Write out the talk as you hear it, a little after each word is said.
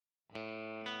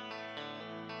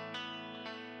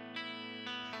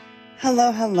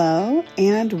Hello, hello,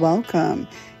 and welcome.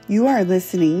 You are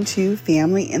listening to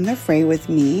Family in the Fray with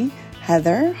me,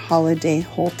 Heather Holiday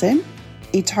Holton,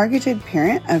 a targeted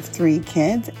parent of 3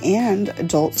 kids and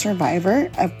adult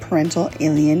survivor of parental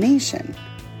alienation.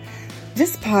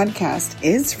 This podcast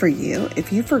is for you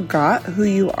if you forgot who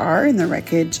you are in the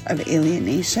wreckage of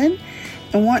alienation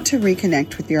and want to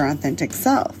reconnect with your authentic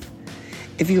self.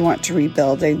 If you want to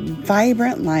rebuild a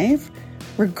vibrant life,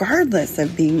 regardless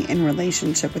of being in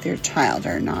relationship with your child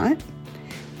or not.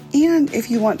 And if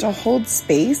you want to hold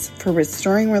space for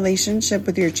restoring relationship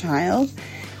with your child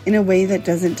in a way that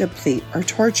doesn't deplete or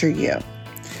torture you.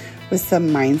 With some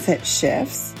mindset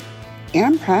shifts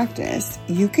and practice,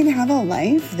 you can have a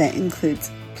life that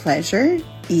includes pleasure,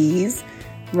 ease,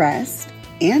 rest,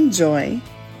 and joy,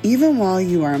 even while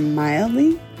you are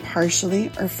mildly, partially,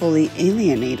 or fully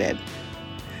alienated.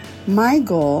 My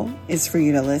goal is for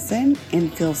you to listen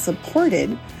and feel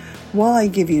supported while I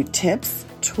give you tips,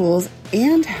 tools,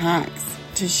 and hacks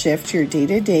to shift your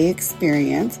day-to-day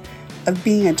experience of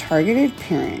being a targeted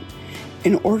parent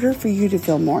in order for you to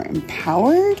feel more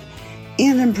empowered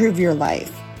and improve your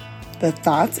life. The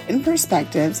thoughts and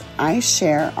perspectives I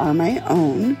share are my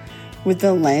own with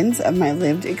the lens of my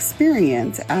lived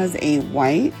experience as a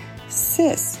white,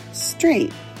 cis,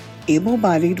 straight,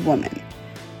 able-bodied woman.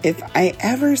 If I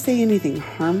ever say anything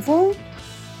harmful,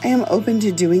 I am open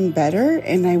to doing better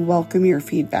and I welcome your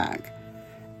feedback.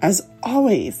 As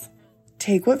always,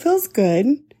 take what feels good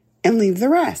and leave the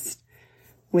rest.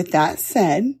 With that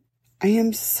said, I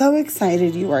am so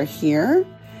excited you are here,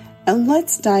 and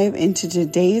let's dive into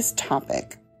today's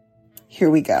topic. Here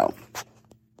we go.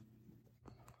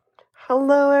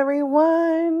 Hello,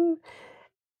 everyone.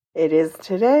 It is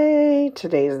today.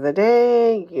 Today's the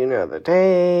day. You know the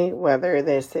day. Whether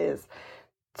this is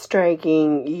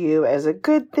striking you as a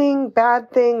good thing,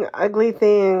 bad thing, ugly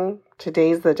thing,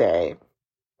 today's the day.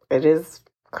 It is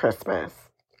Christmas.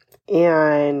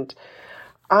 And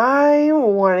I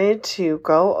wanted to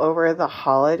go over the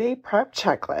holiday prep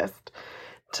checklist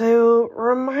to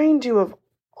remind you of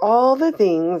all the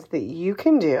things that you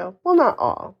can do. Well, not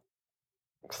all.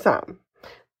 Some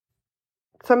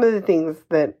of the things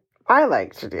that I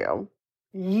like to do.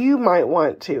 You might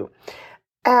want to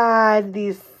add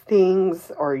these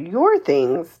things or your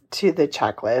things to the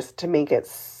checklist to make it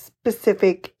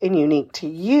specific and unique to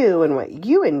you and what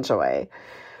you enjoy.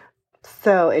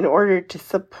 So in order to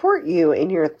support you in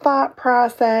your thought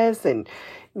process and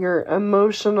your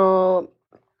emotional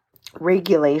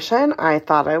regulation, I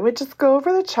thought I would just go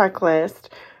over the checklist,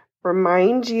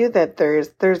 remind you that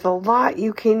there's a lot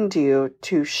you can do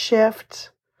to shift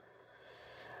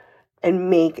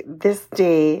and make this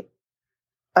day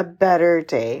a better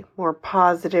day, more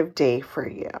positive day for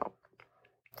you.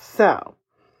 So,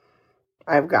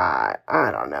 I've got,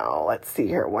 let's see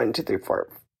here, 1, 2, 3, 4,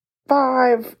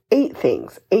 5, 8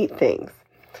 things.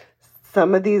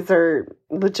 Some of these are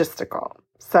logistical,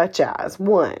 such as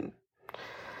 1,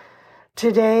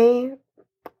 today,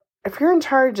 if you're in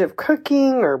charge of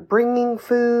cooking or bringing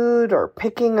food or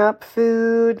picking up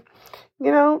food,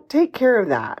 take care of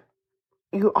that.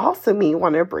 You also may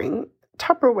want to bring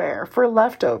Tupperware for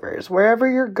leftovers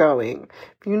wherever you're going.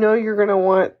 If you know you're going to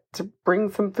want to bring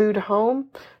some food home,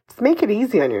 just make it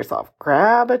easy on yourself.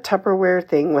 Grab a Tupperware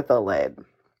thing with a lid.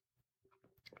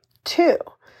 2,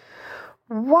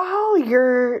 while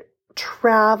you're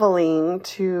traveling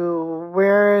to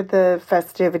where the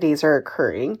festivities are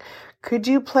occurring, could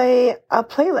you play a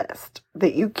playlist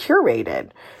that you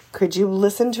curated? Could you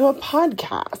listen to a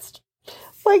podcast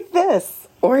like this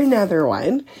or another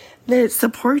one that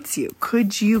supports you?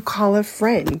 Could you call a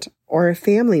friend or a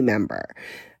family member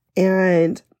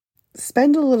and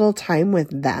spend a little time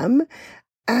with them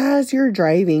as you're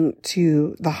driving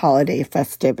to the holiday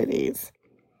festivities?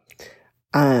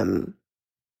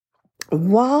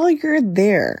 While you're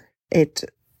there at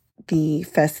the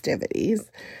festivities,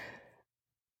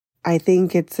 I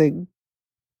think it's a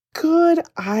good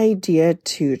idea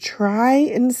to try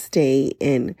and stay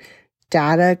in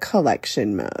data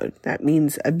collection mode. That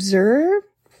means observe,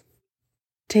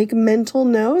 take mental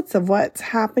notes of what's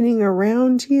happening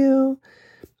around you.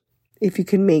 If you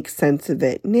can make sense of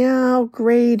it now,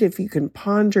 great. If you can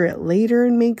ponder it later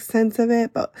and make sense of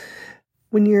it. But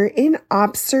when you're in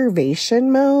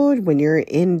observation mode, when you're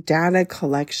in data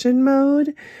collection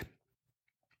mode,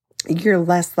 you're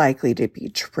less likely to be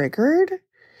triggered.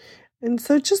 And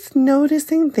so just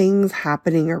noticing things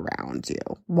happening around you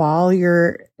while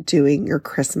you're doing your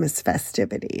Christmas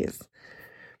festivities.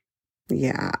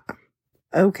 Yeah.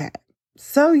 Okay.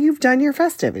 So you've done your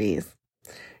festivities.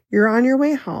 You're on your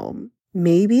way home.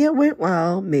 Maybe it went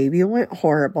well. Maybe it went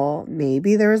horrible.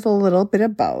 Maybe there's a little bit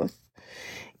of both.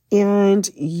 And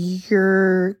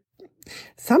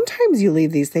sometimes you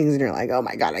leave these things and you're like, oh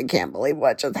my God, I can't believe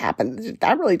what just happened. Did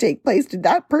that really take place? Did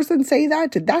that person say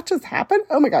that? Did that just happen?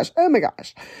 Oh my gosh. Oh my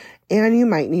gosh. And you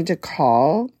might need to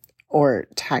call or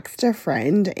text a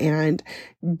friend and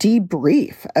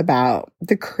debrief about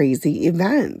the crazy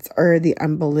events or the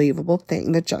unbelievable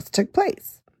thing that just took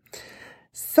place.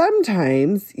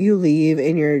 Sometimes you leave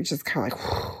and you're just kind of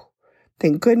like, whew,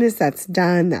 thank goodness that's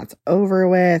done. That's over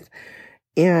with.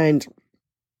 And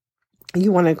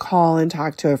you want to call and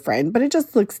talk to a friend, but it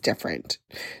just looks different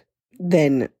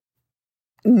than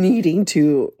needing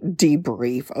to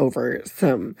debrief over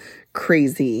some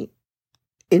crazy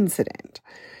incident.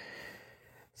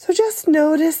 So just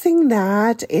noticing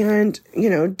that, and,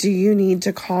 do you need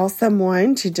to call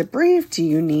someone to debrief? Do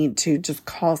you need to just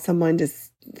call someone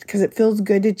because it feels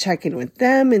good to check in with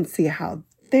them and see how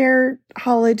their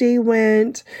holiday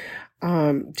went?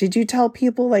 Did you tell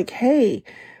people like, hey,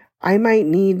 I might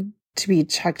need to be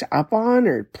checked up on,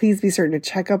 or please be certain to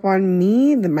check up on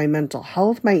me, that my mental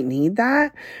health might need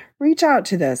that? Reach out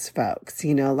to those folks,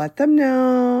 let them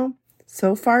know.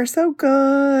 So far, so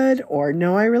good. Or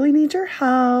no, I really need your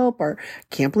help. Or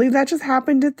can't believe that just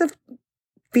happened at the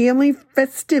family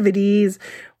festivities.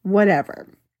 Whatever.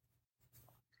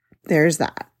 There's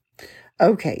that.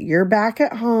 Okay, you're back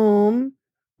at home.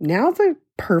 Now's the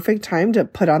perfect time to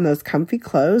put on those comfy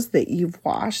clothes that you've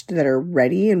washed that are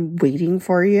ready and waiting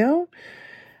for you.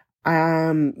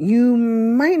 You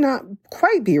might not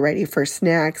quite be ready for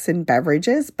snacks and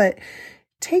beverages, but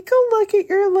take a look at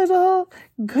your little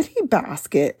goodie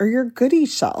basket or your goodie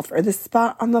shelf or the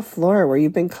spot on the floor where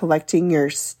you've been collecting your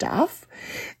stuff,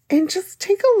 and just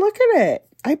take a look at it.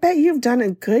 I bet you've done a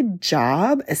good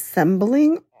job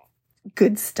assembling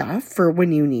good stuff for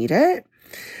when you need it.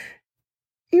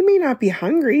 You may not be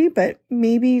hungry, but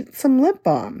maybe some lip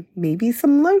balm, maybe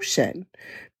some lotion,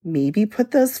 maybe put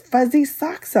those fuzzy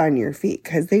socks on your feet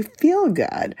because they feel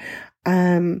good.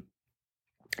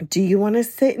 Do you want to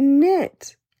sit and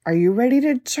knit? Are you ready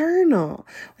to journal?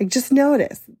 Like, just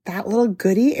notice that little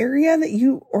goodie area that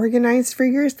you organized for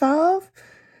yourself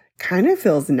kind of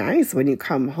feels nice when you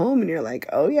come home and you're like,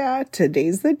 oh yeah,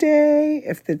 today's the day.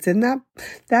 If it's in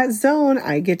that zone,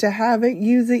 I get to have it,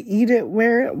 use it, eat it,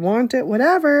 wear it, want it,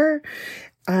 whatever.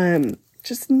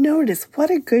 Just notice what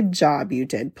a good job you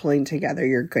did pulling together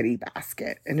your goodie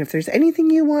basket. And if there's anything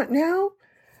you want now,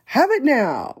 have it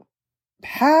now.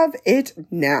 Have it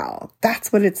now.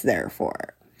 That's what it's there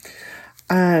for.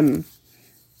 After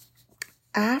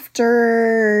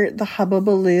the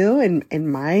hubbubaloo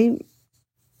and my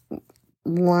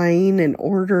line and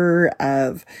order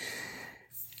of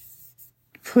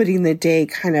putting the day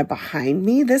kind of behind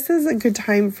me, this is a good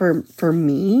time for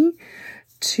me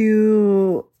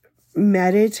to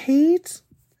meditate.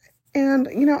 And,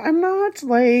 I'm not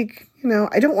like,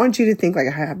 I don't want you to think like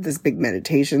I have this big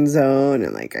meditation zone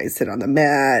and like I sit on the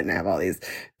mat and I have all these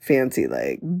fancy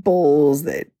like bowls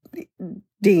that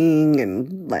ding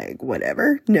and like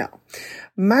whatever. No,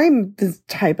 this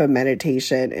type of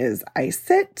meditation is I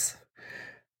sit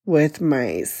with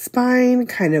my spine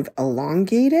kind of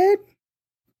elongated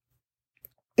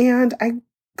and I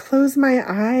close my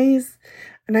eyes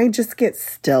and I just get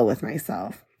still with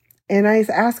myself. And I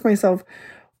ask myself,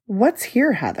 what's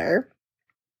here, Heather?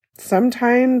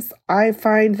 Sometimes I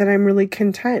find that I'm really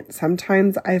content.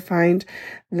 Sometimes I find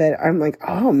that I'm like,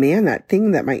 oh man, that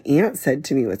thing that my aunt said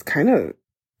to me was kind of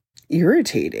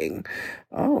irritating.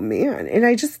 Oh man. And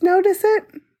I just notice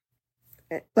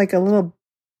it like a little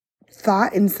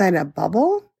thought inside a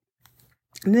bubble.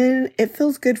 And then it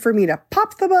feels good for me to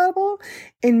pop the bubble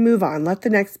and move on. Let the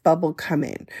next bubble come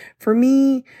in. For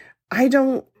me, I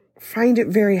don't find it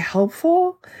very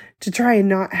helpful to try and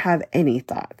not have any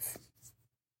thoughts.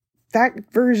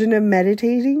 That version of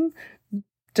meditating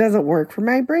doesn't work for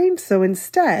my brain. So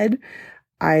instead,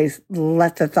 I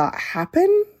let the thought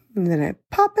happen and then I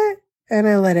pop it and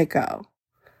I let it go.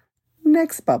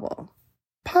 Next bubble,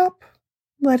 pop,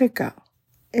 let it go,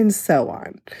 and so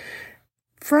on.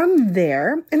 From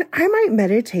there, and I might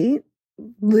meditate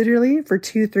literally for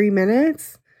 2-3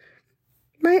 minutes.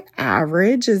 My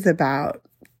average is about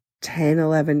 10,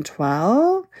 11,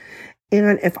 12.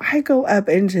 And if I go up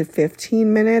into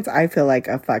 15 minutes, I feel like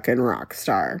a fucking rock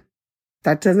star.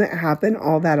 That doesn't happen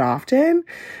all that often,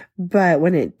 but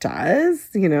when it does,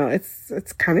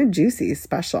 it's kind of juicy,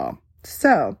 special.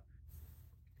 So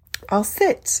I'll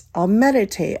sit, I'll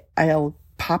meditate, I'll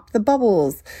pop the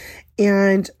bubbles.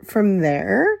 And from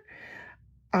there,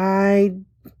 I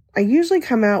usually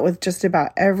come out with just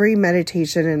about every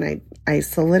meditation and I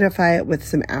solidify it with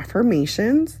some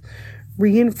affirmations,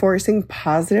 reinforcing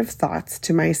positive thoughts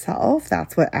to myself.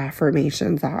 That's what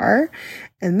affirmations are.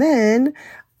 And then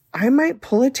I might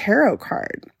pull a tarot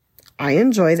card. I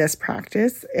enjoy this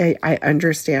practice. I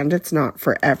understand it's not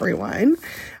for everyone.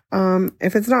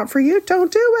 If it's not for you,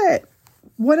 don't do it.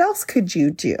 What else could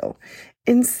you do?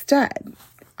 Instead,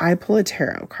 I pull a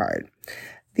tarot card.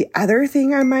 The other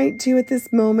thing I might do at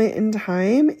this moment in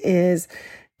time is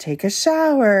take a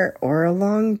shower or a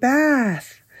long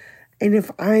bath. And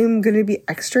if I'm going to be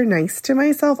extra nice to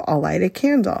myself, I'll light a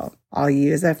candle. I'll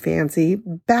use a fancy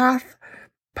bath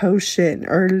potion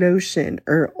or lotion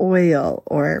or oil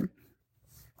or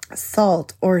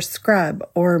salt or scrub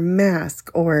or mask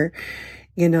or,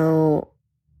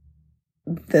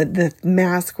 the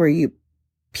mask where you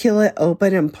peel it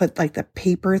open and put like the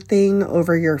paper thing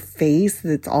over your face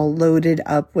that's all loaded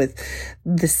up with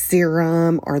the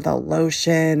serum or the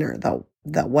lotion or the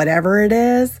whatever it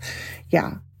is.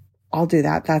 Yeah, I'll do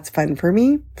that. That's fun for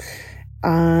me.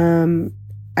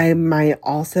 I might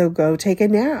also go take a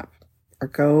nap or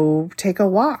go take a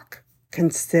walk.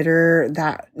 Consider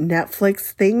that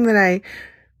Netflix thing that I,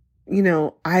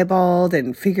 eyeballed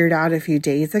and figured out a few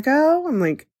days ago. I'm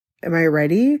like, am I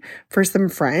ready for some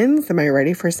Friends? Am I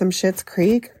ready for some Schitt's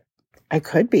Creek? I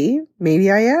could be.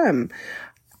 Maybe I am.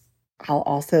 I'll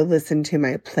also listen to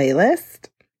my playlist.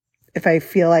 If I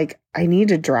feel like I need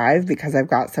to drive because I've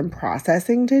got some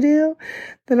processing to do,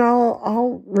 then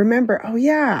I'll remember, oh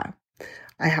yeah,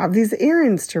 I have these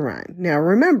errands to run. Now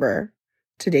remember,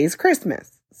 today's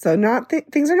Christmas. So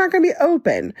things are not going to be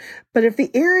open. But if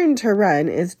the errand to run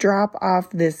is drop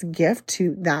off this gift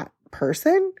to that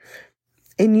person,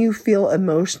 and you feel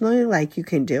emotionally like you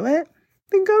can do it,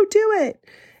 then go do it.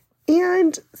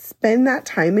 And spend that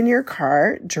time in your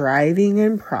car driving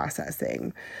and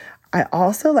processing. I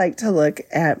also like to look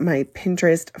at my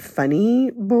Pinterest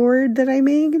funny board that I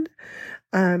made.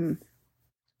 I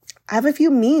have a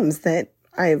few memes that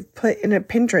I've put in a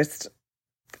Pinterest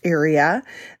area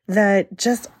that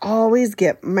just always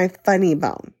get my funny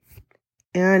bone.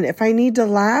 And if I need to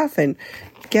laugh and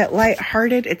get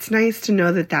lighthearted, it's nice to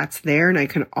know that that's there and I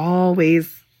can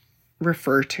always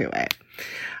refer to it.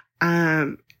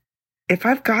 If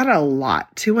I've got a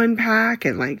lot to unpack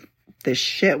and like the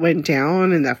shit went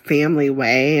down in the family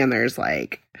way and there's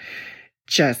like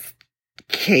just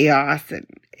chaos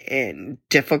and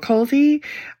difficulty,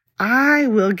 I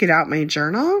will get out my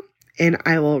journal and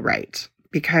I will write.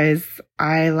 Because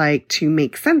I like to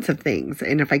make sense of things.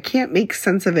 And if I can't make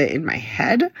sense of it in my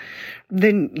head,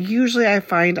 then usually I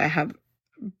find I have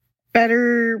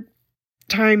better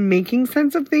time making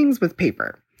sense of things with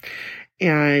paper.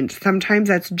 And sometimes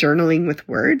that's journaling with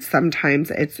words.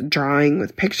 Sometimes it's drawing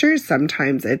with pictures.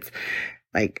 Sometimes it's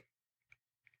like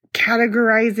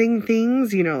categorizing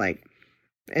things, like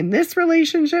in this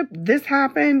relationship, this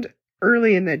happened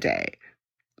early in the day.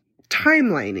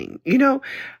 Timelining,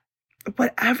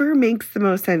 whatever makes the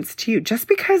most sense to you. Just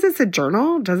because it's a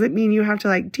journal doesn't mean you have to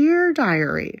like, dear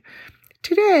diary,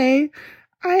 today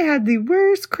I had the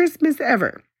worst Christmas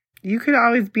ever. You could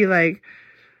always be like,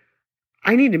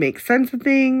 I need to make sense of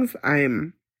things.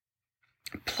 I'm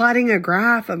plotting a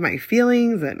graph of my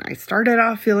feelings and I started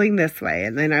off feeling this way.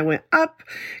 And then I went up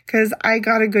because I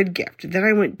got a good gift. Then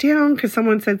I went down because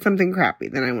someone said something crappy.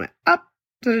 Then I went up.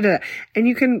 And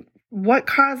you can, what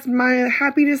caused my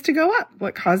happiness to go up?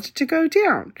 What caused it to go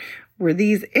down? Were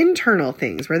these internal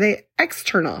things? Were they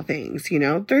external things?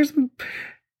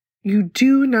 You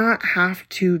do not have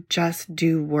to just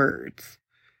do words.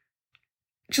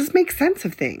 Just make sense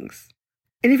of things.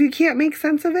 And if you can't make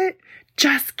sense of it,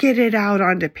 just get it out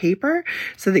onto paper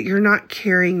so that you're not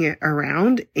carrying it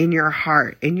around in your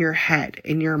heart, in your head,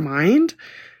 in your mind.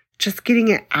 Just getting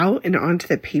it out and onto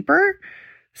the paper.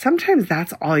 Sometimes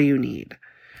that's all you need.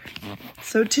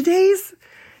 So today's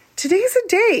a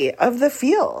day of the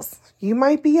feels. You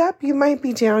might be up, you might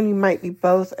be down, you might be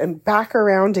both, and back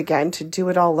around again to do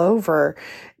it all over,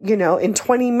 in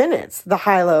 20 minutes, the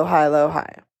high, low, high, low,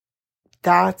 high.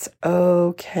 That's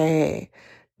okay.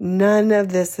 None of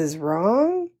this is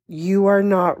wrong. You are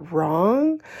not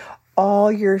wrong.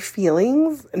 All your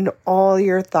feelings and all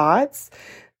your thoughts,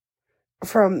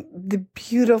 from the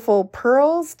beautiful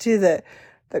pearls to the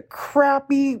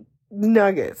crappy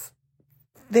nuggets,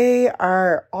 they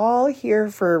are all here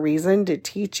for a reason to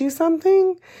teach you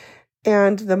something.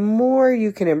 And the more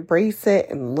you can embrace it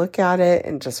and look at it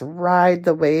and just ride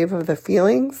the wave of the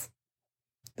feelings,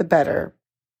 the better.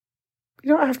 You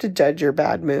don't have to judge your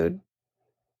bad mood.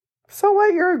 So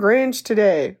what? You're a Grinch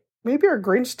today. Maybe you're a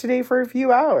Grinch today for a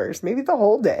few hours, maybe the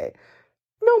whole day.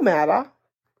 No matter.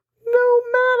 No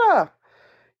matter.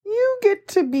 You get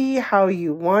to be how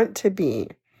you want to be.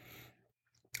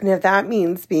 And if that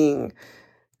means being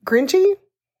grinchy,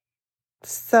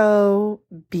 so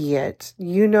be it.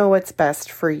 You know what's best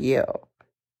for you.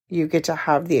 You get to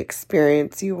have the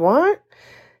experience you want.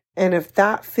 And if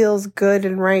that feels good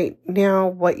and right now,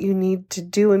 what you need to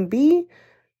do and be,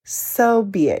 so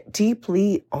be it.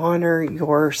 Deeply honor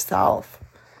yourself.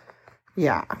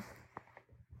 Yeah.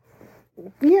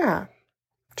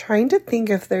 Trying to think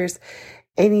if there's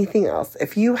anything else.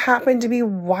 If you happen to be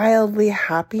wildly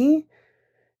happy,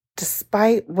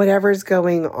 despite whatever's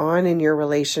going on in your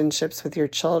relationships with your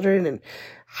children and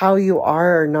how you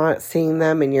are or not seeing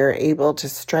them, and you're able to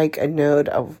strike a note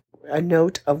of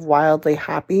wildly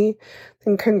happy,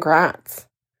 then congrats.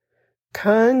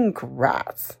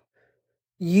 Congrats.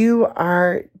 You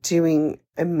are doing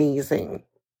amazing.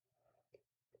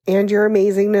 And your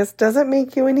amazingness doesn't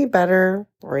make you any better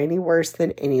or any worse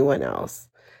than anyone else.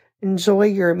 Enjoy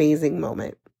your amazing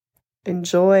moment.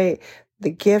 Enjoy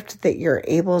the gift that you're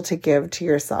able to give to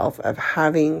yourself of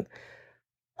having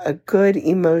a good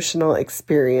emotional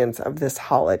experience of this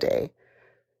holiday.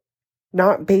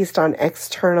 Not based on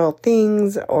external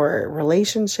things or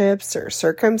relationships or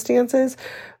circumstances,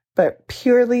 but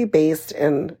purely based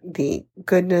in the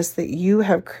goodness that you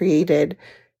have created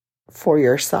for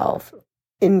yourself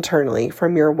internally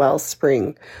from your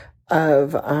wellspring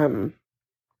of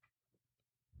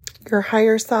your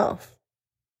higher self.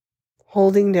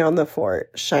 Holding down the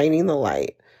fort, shining the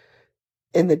light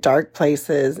in the dark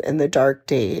places and the dark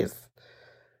days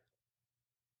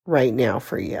right now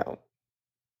for you.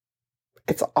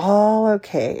 It's all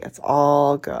okay. It's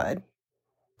all good.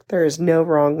 There is no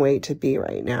wrong way to be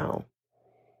right now.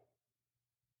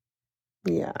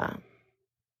 Yeah.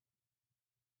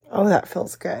 Oh, that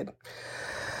feels good.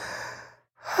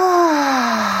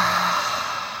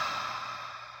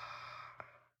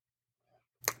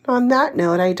 On that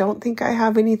note, I don't think I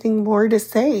have anything more to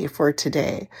say for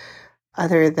today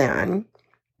other than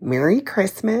Merry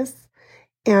Christmas,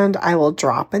 and I will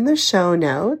drop in the show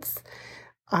notes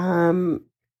the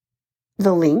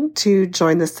link to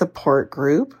join the support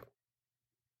group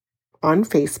on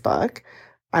Facebook.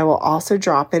 I will also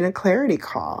drop in a clarity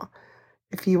call.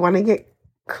 If you want to get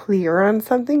clear on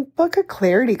something, book a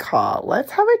clarity call.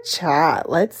 Let's have a chat.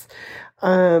 Let's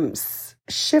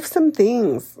shift some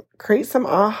things, create some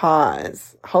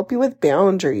ahas, help you with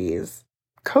boundaries,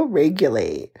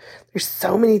 co-regulate. There's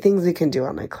so many things we can do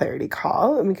on a clarity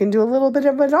call, and we can do a little bit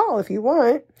of it all if you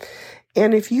want.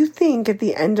 And if you think at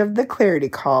the end of the clarity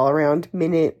call, around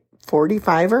minute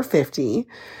 45 or 50,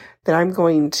 that I'm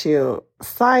going to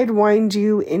sidewind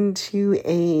you into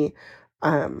a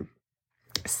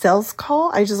sales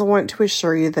call, I just want to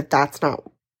assure you that that's not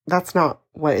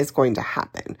what is going to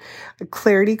happen. A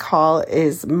clarity call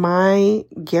is my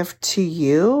gift to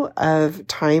you of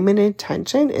time and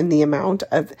attention in the amount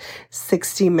of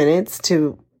 60 minutes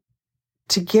to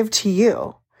give to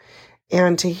you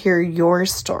and to hear your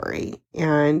story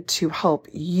and to help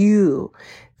you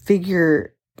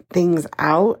figure things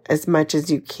out as much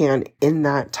as you can in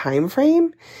that time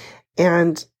frame.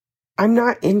 And I'm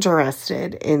not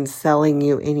interested in selling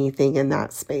you anything in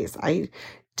that space. I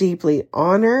deeply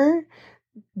honor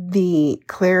the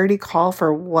clarity call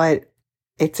for what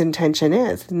its intention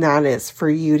is, and that is for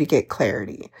you to get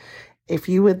clarity. If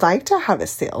you would like to have a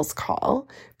sales call,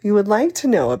 if you would like to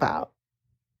know about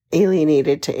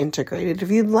alienated to integrated,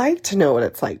 if you'd like to know what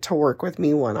it's like to work with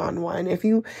me one-on-one, if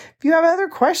you have other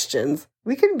questions,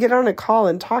 we can get on a call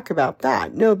and talk about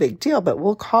that. No big deal, but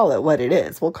we'll call it what it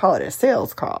is. We'll call it a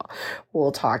sales call.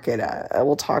 We'll call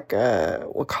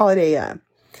it a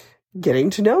getting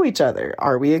to know each other.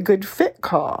 Are we a good fit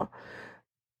call?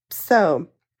 So,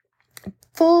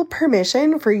 full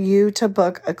permission for you to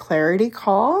book a clarity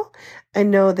call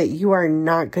and know that you are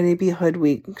not going to be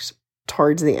hoodwinked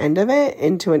towards the end of it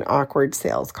into an awkward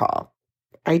sales call.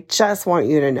 I just want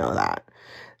you to know that.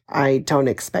 I don't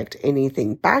expect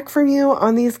anything back from you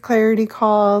on these clarity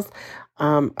calls.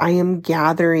 I am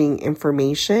gathering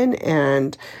information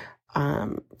and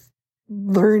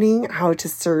learning how to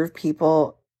serve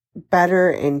people better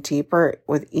and deeper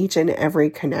with each and every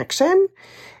connection.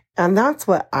 And that's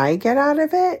what I get out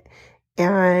of it.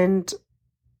 And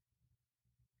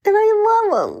I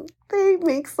love them. They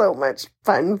make so much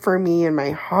fun for me in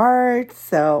my heart.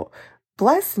 So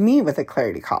bless me with a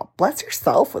clarity call. Bless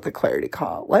yourself with a clarity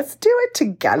call. Let's do it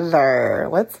together.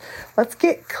 Let's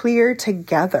get clear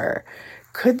together.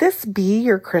 Could this be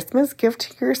your Christmas gift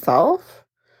to yourself?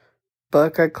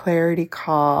 Book a clarity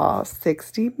call,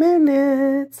 60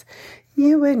 minutes,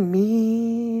 you and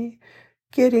me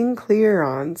getting clear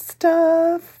on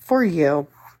stuff for you.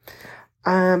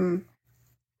 That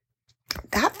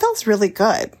feels really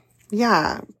good.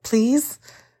 Yeah, please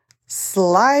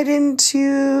slide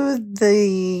into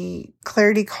the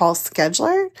Clarity Call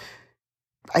scheduler.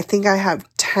 I think I have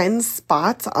 10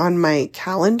 spots on my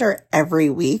calendar every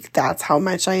week. That's how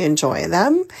much I enjoy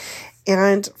them.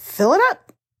 And fill it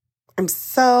up. I'm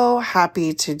so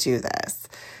happy to do this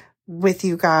with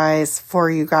you guys,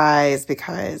 for you guys,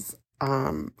 because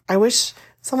I wish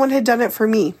someone had done it for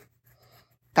me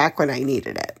back when I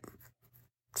needed it.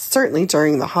 Certainly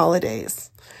during the holidays.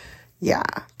 Yeah,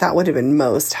 that would have been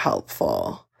most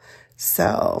helpful.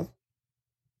 So,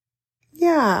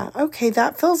 yeah, okay,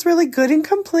 that feels really good and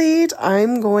complete.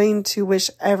 I'm going to wish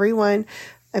everyone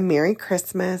a Merry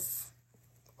Christmas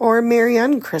or a Merry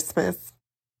Unchristmas,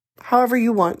 however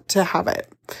you want to have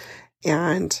it.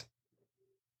 And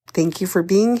thank you for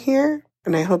being here.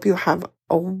 And I hope you have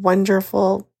a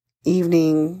wonderful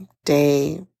evening,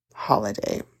 day,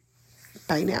 holiday.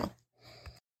 Bye now.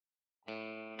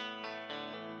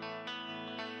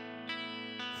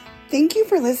 Thank you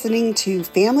for listening to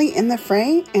Family in the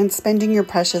Fray and spending your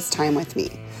precious time with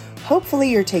me. Hopefully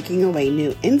you're taking away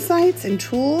new insights and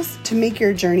tools to make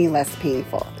your journey less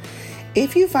painful.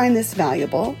 If you find this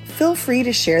valuable, feel free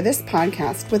to share this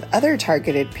podcast with other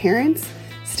targeted parents,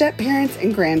 step-parents,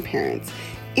 and grandparents,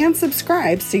 and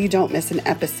subscribe so you don't miss an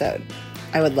episode.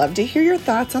 I would love to hear your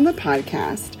thoughts on the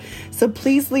podcast, so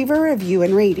please leave a review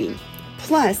and rating.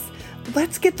 Plus,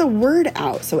 let's get the word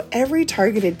out so every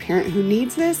targeted parent who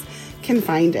needs this can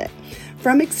find it.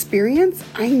 From experience,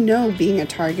 I know being a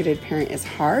targeted parent is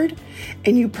hard,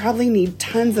 and you probably need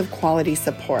tons of quality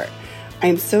support. I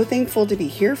am so thankful to be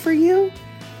here for you.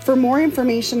 For more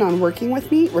information on working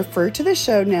with me, refer to the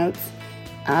show notes.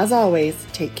 As always,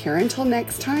 take care until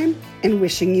next time, and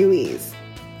wishing you ease.